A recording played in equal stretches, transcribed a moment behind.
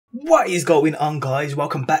What is going on, guys?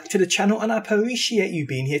 Welcome back to the channel and I appreciate you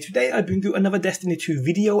being here. Today I bring you another Destiny 2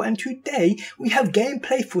 video, and today we have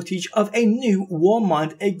gameplay footage of a new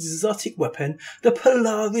Warmind exotic weapon, the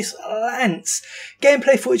Polaris Lance.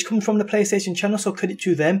 Gameplay footage comes from the PlayStation channel, so credit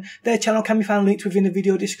to them. Their channel can be found linked within the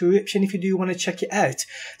video description if you do want to check it out.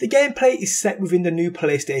 The gameplay is set within the new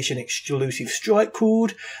PlayStation exclusive strike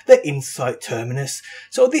called the Insight Terminus.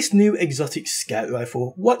 So this new exotic scout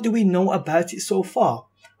rifle, what do we know about it so far?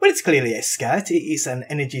 Well, it's clearly a scout. It is an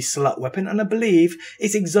energy slot weapon, and I believe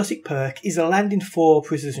its exotic perk is a landing 4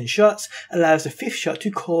 precision shots, allows the 5th shot to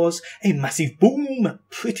cause a massive boom.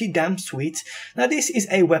 Pretty damn sweet. Now this is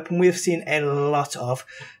a weapon we have seen a lot of,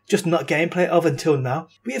 just not gameplay of until now.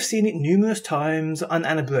 We have seen it numerous times on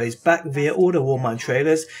Anna Bray's back via all the Warmind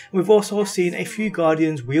trailers. We've also seen a few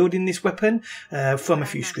Guardians wielding this weapon from a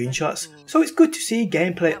few screenshots. So it's good to see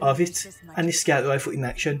gameplay of it and the scout rifle in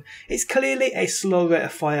action. It's clearly a slow rate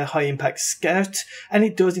of fire, high impact scout, and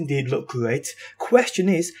it does indeed look great. Question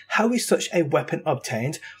is, how is such a weapon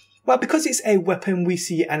obtained? Well, because it's a weapon we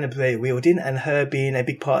see Anna Bray wielding and her being a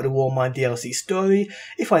big part of the Warmind DLC story,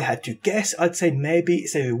 if I had to guess, I'd say maybe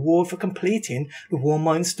it's a reward for completing the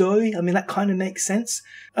Warmind story. I mean, that kind of makes sense.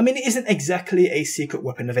 I mean, it isn't exactly a secret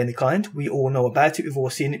weapon of any kind. We all know about it, we've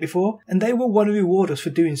all seen it before, and they will want to reward us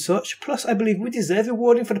for doing such. Plus, I believe we deserve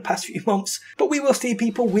rewarding for the past few months. But we will see,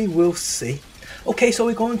 people, we will see. Okay, so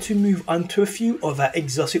we're going to move on to a few other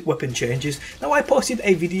exotic weapon changes. Now, I posted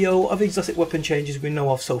a video of exotic weapon changes we know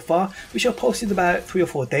of so far, which I posted about 3 or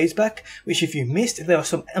 4 days back, which if you missed, there are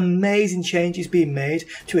some amazing changes being made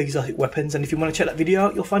to exotic weapons, and if you want to check that video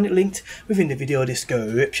out, you'll find it linked within the video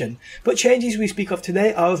description. But changes we speak of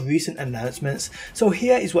today are of recent announcements. So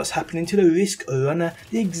here is what's happening to the Risk Runner,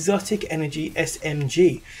 the exotic energy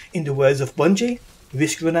SMG. In the words of Bungie,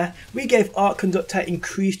 Risk Runner, we gave Arc Conductor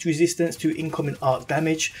increased resistance to incoming arc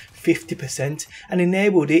damage 50% and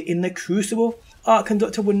enabled it in the Crucible. Arc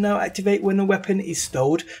Conductor will now activate when the weapon is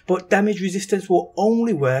stowed, but damage resistance will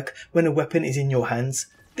only work when the weapon is in your hands.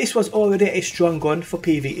 This was already a strong gun for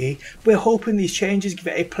PvE. We're hoping these changes give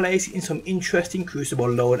it a place in some interesting Crucible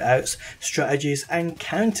loadouts, strategies and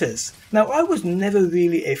counters. Now, I was never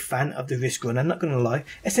really a fan of the Risk Runner, I'm not gonna lie.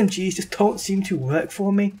 SMGs just don't seem to work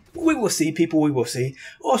for me. We will see, people, we will see.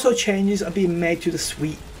 Also, changes are being made to the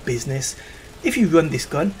sweet business. If you run this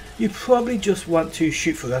gun, you probably just want to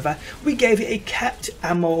shoot forever. We gave it a capped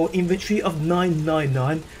ammo inventory of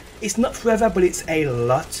 999. It's not forever, but it's a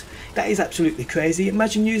lot. That is absolutely crazy.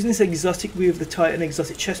 Imagine using this exotic with the Titan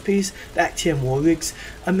exotic chest piece, the Actium war rigs.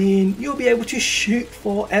 I mean, you'll be able to shoot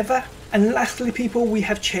forever. And lastly, people, we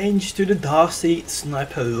have changed to the Darcy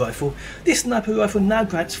sniper rifle. This sniper rifle now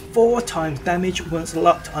grants 4 times damage once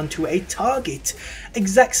locked onto a target.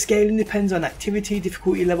 Exact scaling depends on activity,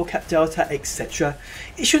 difficulty level, cap delta, etc.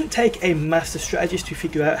 It shouldn't take a master strategist to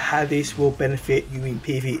figure out how this will benefit you in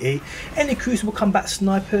PvE. Any Crucible combat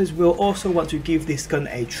snipers will also want to give this gun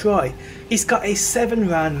a try. It's got a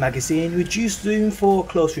 7-round magazine, reduced zoom for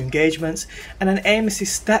closer engagements, and an aim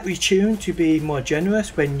assist stat retuned to be more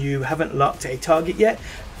generous when you haven't locked a target yet,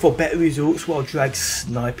 for better results while drag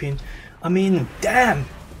sniping. I mean, damn!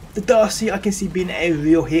 The Darcy I can see being a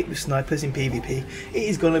real hit with snipers in PvP. It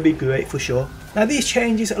is going to be great for sure. Now, these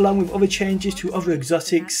changes, along with other changes to other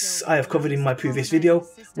exotics I have covered in my previous video,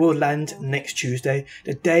 will land next Tuesday,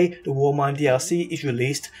 the day the Warmind DLC is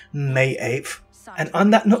released, May 8th. And on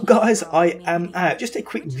that note, guys, I am out. Just a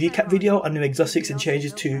quick recap video on new exotics and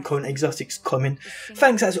changes to current exotics coming.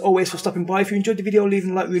 Thanks as always for stopping by. If you enjoyed the video, leaving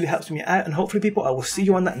a like really helps me out, and hopefully, people, I will see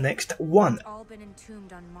you on that next one.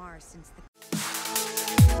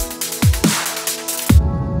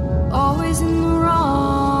 Always in the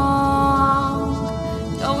wrong,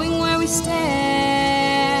 knowing where we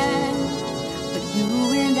stand, but you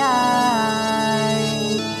and I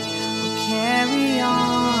will carry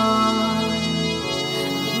on.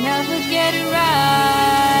 We never get it right.